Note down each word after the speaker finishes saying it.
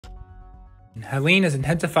Helene has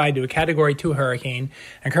intensified to a Category 2 hurricane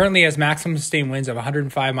and currently has maximum sustained winds of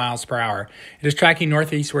 105 miles per hour. It is tracking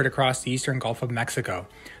northeastward across the eastern Gulf of Mexico.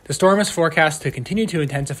 The storm is forecast to continue to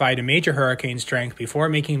intensify to major hurricane strength before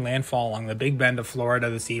making landfall along the Big Bend of Florida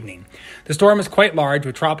this evening. The storm is quite large,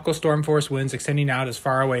 with tropical storm force winds extending out as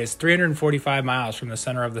far away as 345 miles from the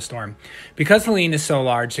center of the storm. Because Helene is so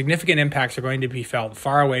large, significant impacts are going to be felt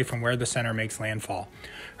far away from where the center makes landfall.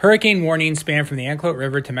 Hurricane warnings span from the Anclote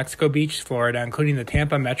River to Mexico Beach, Florida, including the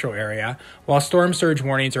Tampa metro area, while storm surge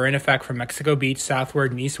warnings are in effect from Mexico Beach southward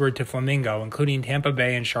and eastward to Flamingo, including Tampa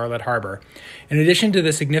Bay and Charlotte Harbor. In addition to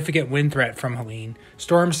the significant wind threat from Helene,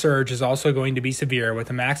 storm surge is also going to be severe, with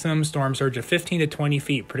a maximum storm surge of 15 to 20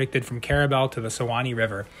 feet predicted from Carabel to the Suwannee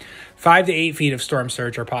River. 5 to 8 feet of storm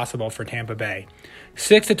surge are possible for Tampa Bay.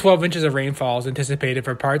 6 to 12 inches of rainfall is anticipated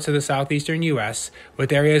for parts of the southeastern U.S.,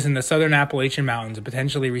 with areas in the southern Appalachian Mountains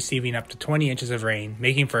potentially receiving up to 20 inches of rain,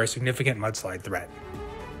 making for a significant mudslide threat.